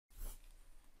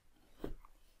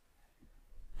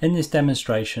In this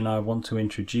demonstration, I want to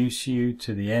introduce you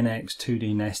to the NX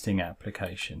 2D nesting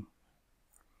application.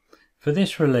 For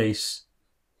this release,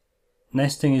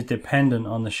 nesting is dependent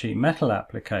on the sheet metal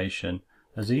application,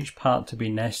 as each part to be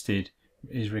nested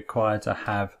is required to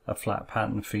have a flat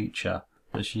pattern feature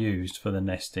that's used for the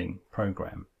nesting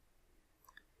program.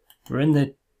 We're in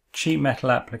the sheet metal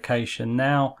application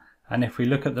now, and if we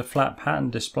look at the flat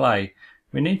pattern display,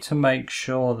 we need to make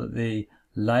sure that the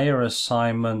layer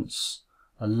assignments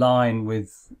align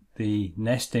with the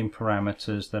nesting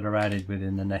parameters that are added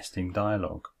within the nesting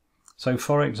dialog. So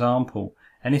for example,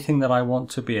 anything that I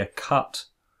want to be a cut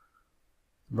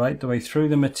right the way through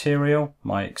the material,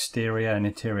 my exterior and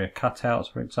interior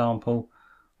cutouts for example,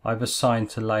 I've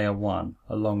assigned to layer 1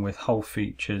 along with hole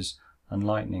features and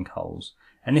lightning holes.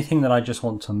 Anything that I just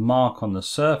want to mark on the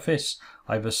surface,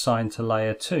 I've assigned to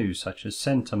layer 2, such as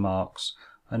center marks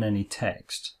and any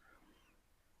text.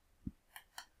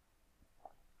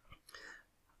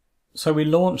 So we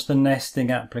launched the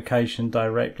nesting application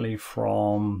directly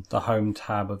from the home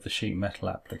tab of the sheet metal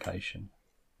application.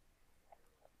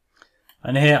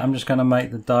 And here I'm just going to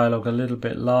make the dialog a little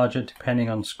bit larger depending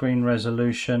on screen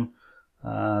resolution.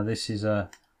 This is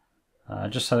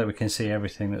just so that we can see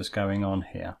everything that's going on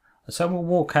here. So we'll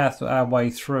walk our way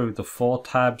through the 4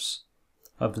 tabs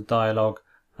of the dialog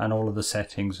and all of the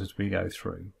settings as we go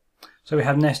through. So we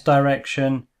have nest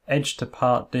direction, edge to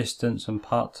part distance and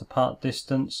part to part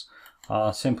distance.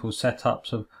 Are simple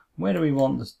setups of where do we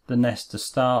want the nest to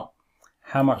start,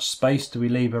 how much space do we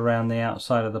leave around the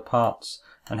outside of the parts,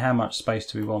 and how much space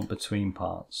do we want between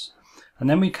parts. And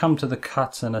then we come to the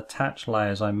cut and attach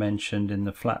layers I mentioned in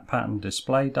the flat pattern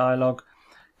display dialog.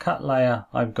 Cut layer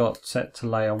I've got set to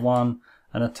layer 1,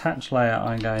 and attach layer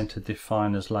I'm going to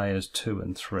define as layers 2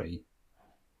 and 3.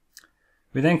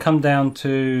 We then come down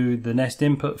to the nest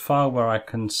input file where I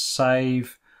can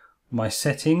save my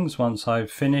settings once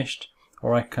I've finished,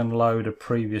 or I can load a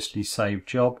previously saved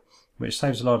job, which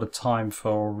saves a lot of time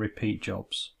for repeat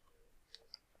jobs.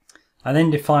 I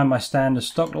then define my standard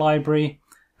stock library,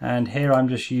 and here I'm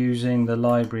just using the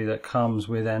library that comes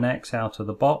with NX out of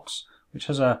the box, which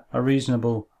has a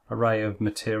reasonable array of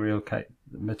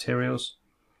materials,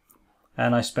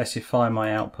 and I specify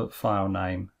my output file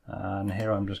name, and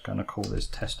here I'm just going to call this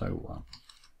test01.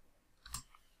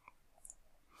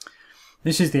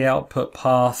 This is the output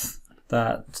path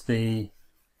that the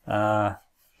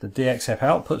DXF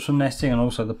outputs from nesting, and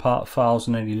also the part files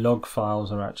and any log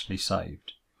files are actually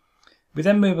saved. We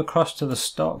then move across to the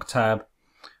stock tab,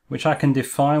 which I can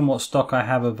define what stock I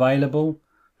have available,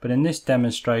 but in this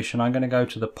demonstration I'm going to go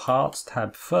to the parts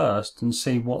tab first and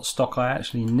see what stock I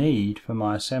actually need for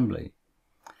my assembly.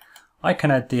 I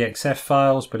can add DXF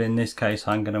files, but in this case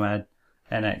I'm going to add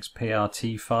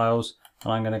NXPRT files,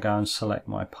 and I'm going to go and select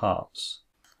my parts.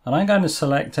 And I'm going to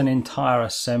select an entire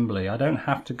assembly. I don't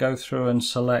have to go through and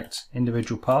select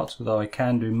individual parts, although I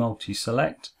can do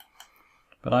multi-select.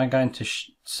 But I'm going to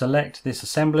select this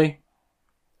assembly,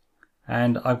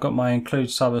 and I've got my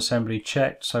include sub-assembly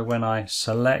checked, so when I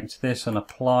select this and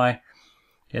apply,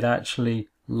 it actually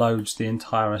loads the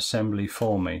entire assembly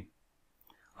for me.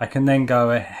 I can then go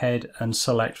ahead and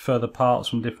select further parts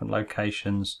from different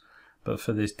locations, but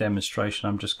for this demonstration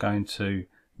I'm just going to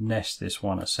nest this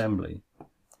one assembly.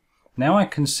 Now I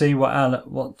can see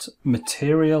what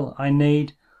material I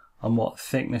need and what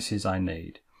thicknesses I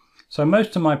need. So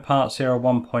most of my parts here are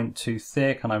 1.2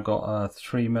 thick, and I've got a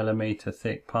 3mm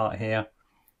thick part here,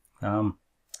 and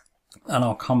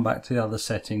I'll come back to the other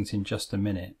settings in just a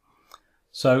minute.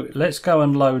 So let's go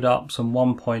and load up some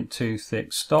 1.2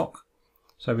 thick stock.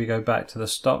 So we go back to the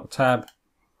stock tab,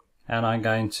 and I'm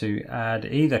going to add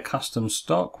either custom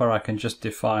stock where I can just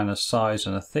define a size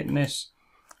and a thickness,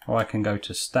 or I can go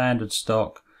to standard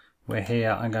stock where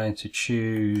here I'm going to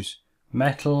choose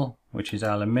metal, which is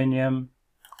aluminium,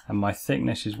 and my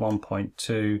thickness is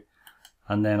 1.2,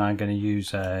 and then I'm going to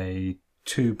use a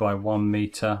 2 by 1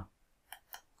 meter,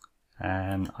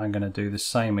 and I'm going to do the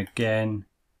same again,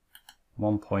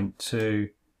 1.2,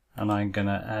 and I'm going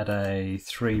to add a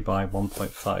 3 by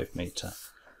 1.5 meter,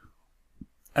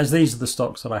 as these are the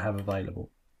stocks that I have available.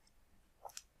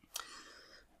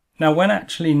 Now when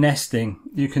actually nesting,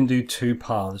 you can do 2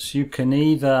 paths. You can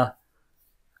either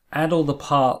add all the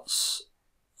parts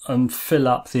and fill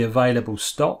up the available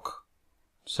stock.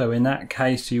 So in that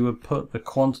case you would put the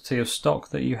quantity of stock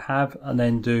that you have and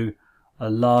then do a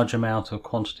large amount of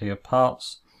quantity of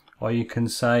parts. Or you can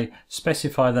say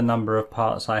specify the number of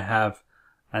parts I have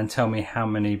and tell me how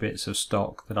many bits of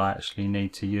stock that I actually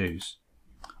need to use.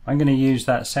 I'm going to use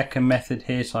that second method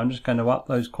here, so I'm just going to up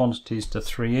those quantities to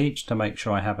 3 each to make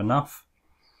sure I have enough,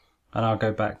 and I'll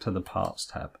go back to the parts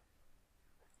tab.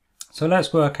 So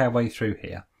let's work our way through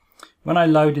here. When I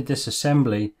loaded this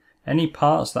assembly, any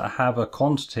parts that have a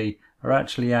quantity are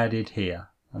actually added here,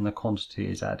 and the quantity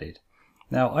is added.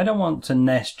 Now I don't want to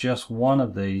nest just one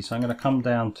of these. I'm going to come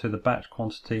down to the batch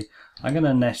quantity. I'm going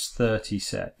to nest 30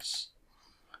 sets.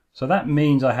 So that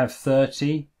means I have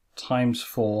 30 times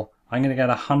 4. I'm going to get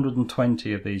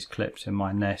 120 of these clips in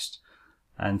my nest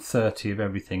and 30 of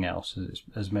everything else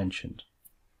as mentioned.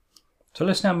 So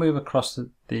let's now move across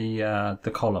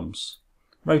the columns.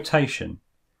 Rotation.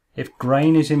 If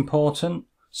grain is important,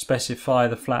 specify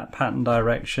the flat pattern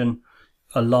direction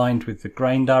aligned with the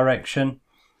grain direction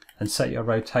and set your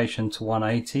rotation to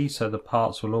 180 so the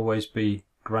parts will always be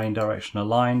grain direction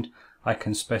aligned. I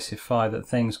can specify that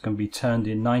things can be turned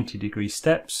in 90-degree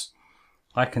steps.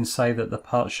 I can say that the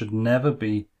parts should never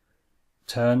be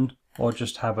turned or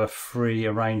just have a free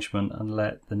arrangement and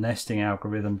let the nesting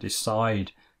algorithm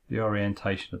decide the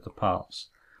orientation of the parts.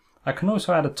 I can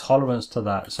also add a tolerance to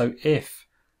that, so if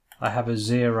I have a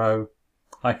 0,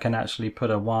 I can actually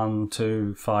put a 1,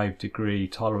 2, 5 degree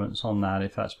tolerance on that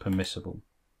if that's permissible.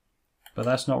 But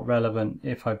that's not relevant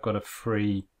if I've got a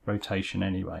free rotation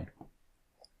anyway.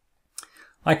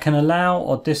 I can allow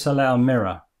or disallow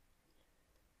mirror.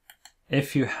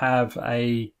 If you have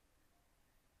a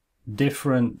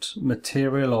different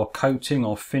material or coating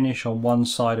or finish on one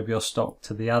side of your stock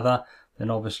to the other, then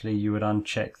obviously you would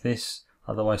uncheck this,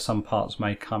 otherwise some parts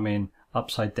may come in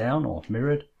upside down or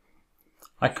mirrored.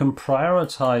 I can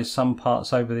prioritize some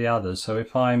parts over the others, so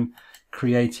if I'm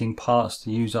creating parts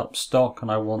to use up stock and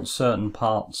I want certain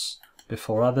parts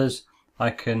before others, I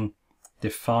can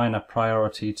define a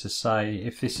priority to say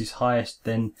if this is highest,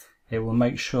 then it will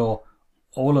make sure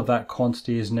all of that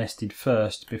quantity is nested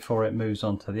first before it moves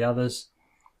on to the others.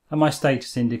 And my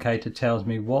status indicator tells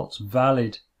me what's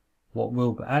valid, what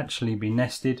will actually be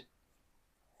nested,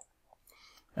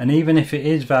 and even if it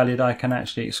is valid I can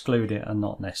actually exclude it and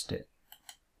not nest it.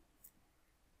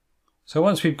 So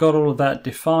once we've got all of that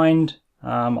defined,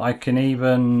 I can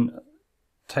even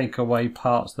take away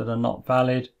parts that are not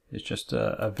valid. It's just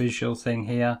a visual thing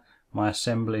here. My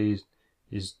assembly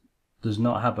does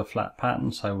not have a flat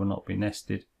pattern, so will not be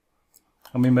nested.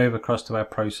 And we move across to our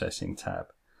processing tab.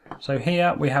 So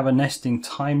here we have a nesting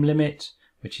time limit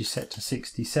which is set to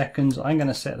 60 seconds. I'm going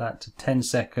to set that to 10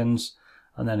 seconds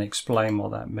and then explain what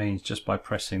that means just by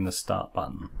pressing the start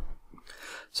button.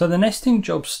 So the nesting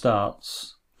job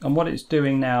starts, and what it's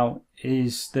doing now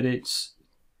is that it's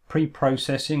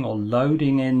pre-processing or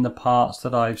loading in the parts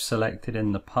that I've selected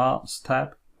in the parts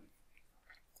tab,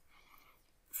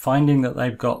 finding that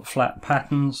they've got flat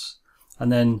patterns,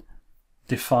 and then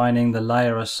defining the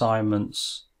layer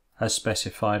assignments as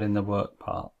specified in the work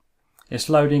part. It's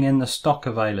loading in the stock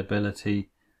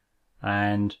availability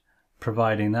and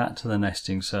providing that to the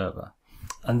nesting server.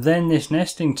 And then this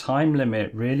nesting time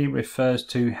limit really refers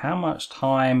to how much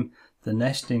time the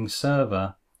nesting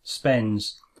server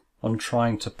spends on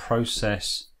trying to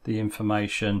process the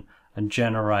information and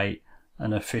generate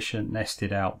an efficient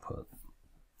nested output.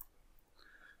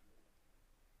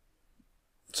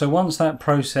 So once that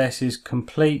process is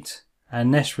complete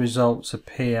and nest results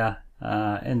appear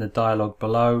in the dialog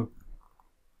below,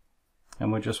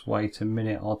 and we'll just wait a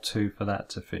minute or two for that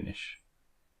to finish.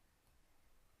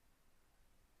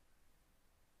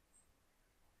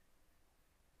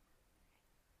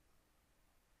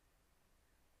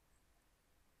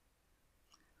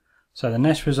 So the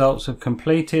nest results have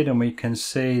completed, and we can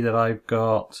see that I've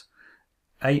got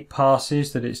 8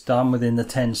 passes that it's done within the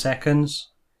 10 seconds,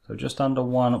 so just under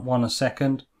one a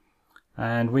second.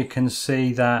 And we can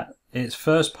see that its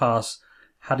first pass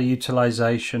had a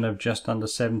utilization of just under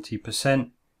 70%,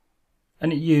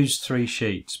 and it used 3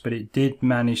 sheets, but it did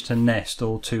manage to nest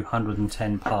all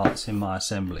 210 parts in my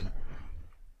assembly.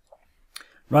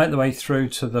 Right the way through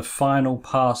to the final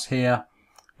pass here,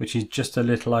 which is just a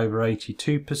little over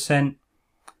 82%,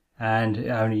 and it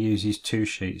only uses 2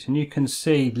 sheets. And you can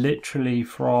see literally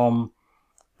from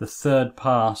the 3rd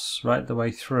pass right the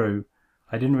way through,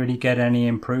 I didn't really get any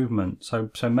improvement, so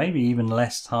maybe even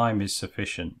less time is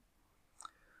sufficient.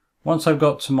 Once I've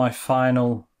got to my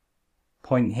final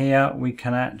point here, we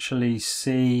can actually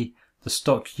see the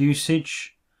stock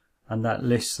usage, and that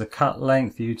lists the cut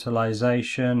length, the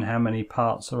utilization, how many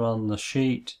parts are on the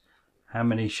sheet, how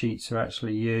many sheets are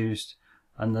actually used,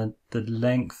 and the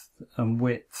length and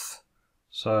width.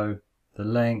 So the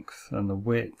length and the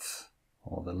width,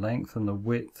 or the length and the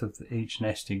width of each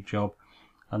nesting job,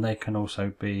 and they can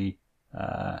also be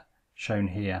shown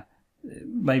here.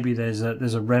 Maybe there's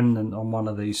a remnant on one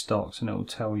of these stocks and it will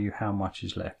tell you how much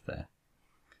is left there.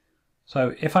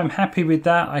 So if I'm happy with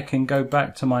that, I can go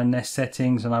back to my nest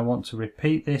settings and I want to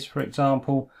repeat this, for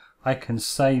example. I can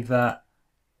save that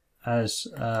as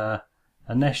a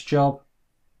nest job,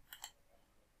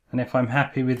 and if I'm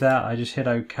happy with that, I just hit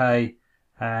OK,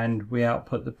 and we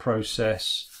output the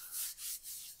process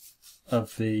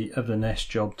of the nest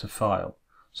job to file.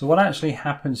 So what actually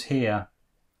happens here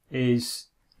is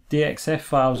DXF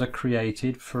files are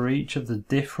created for each of the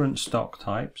different stock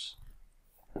types.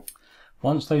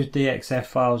 Once those DXF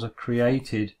files are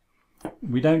created,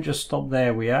 we don't just stop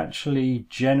there, we actually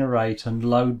generate and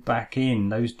load back in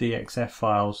those DXF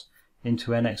files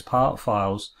into NX part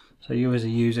files, so you as a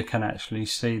user can actually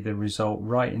see the result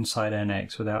right inside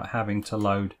NX without having to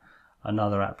load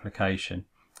another application.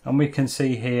 And we can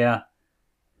see here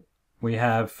we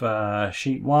have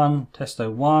sheet 1,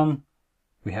 Testo 1,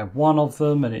 we have one of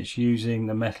them and it's using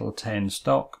the metal 10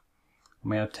 stock.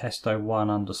 And we have Testo 1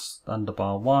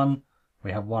 underbar 1,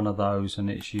 we have one of those and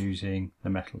it's using the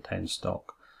metal 10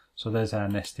 stock. So there's our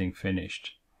nesting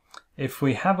finished. If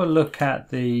we have a look at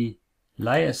the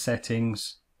layer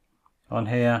settings on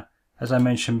here, as I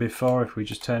mentioned before, if we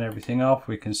just turn everything off,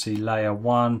 we can see layer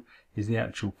 1 is the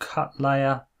actual cut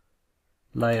layer.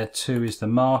 Layer 2 is the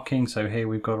marking, so here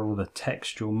we've got all the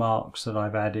textual marks that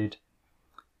I've added,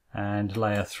 and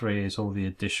layer 3 is all the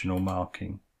additional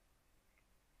marking.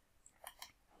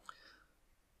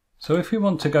 So if we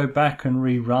want to go back and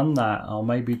rerun that, or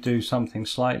maybe do something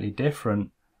slightly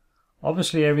different,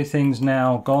 obviously everything's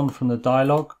now gone from the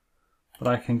dialog, but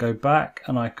I can go back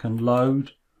and I can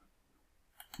load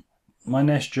my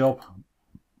nest job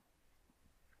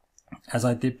as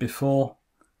I did before,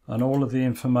 and all of the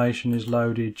information is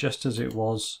loaded just as it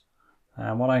was.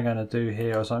 And what I'm going to do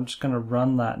here is I'm just going to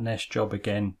run that nest job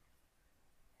again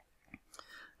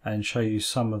and show you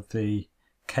some of the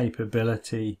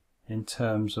capability in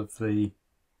terms of the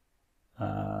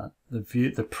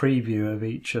preview of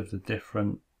each of the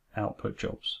different output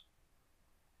jobs.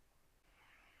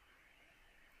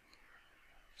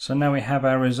 So now we have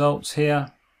our results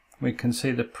here. We can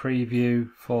see the preview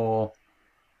for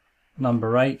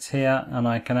number 8 here, and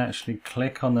I can actually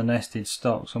click on the nested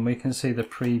stocks and we can see the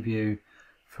preview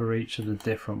for each of the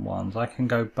different ones. I can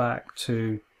go back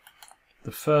to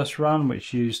the first run,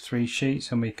 which used 3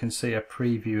 sheets, and we can see a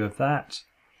preview of that,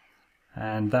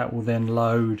 and that will then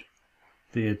load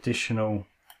the additional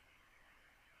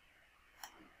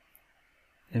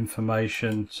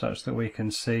information such that we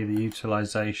can see the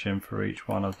utilization for each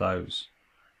one of those,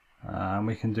 and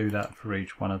we can do that for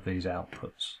each one of these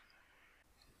outputs.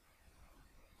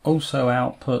 Also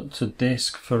output to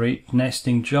disk for each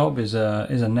nesting job is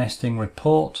a nesting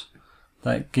report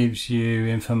that gives you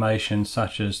information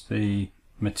such as the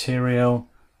material,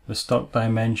 the stock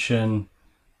dimension,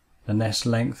 the nest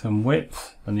length and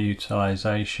width, and the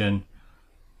utilization,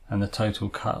 and the total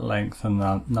cut length and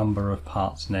the number of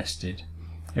parts nested.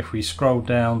 If we scroll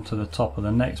down to the top of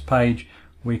the next page,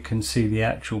 we can see the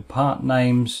actual part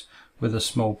names with a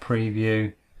small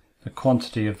preview. The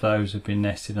quantity of those have been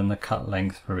nested and the cut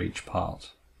length for each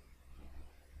part.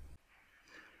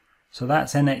 So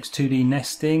that's NX 2D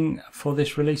nesting for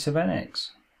this release of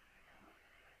NX.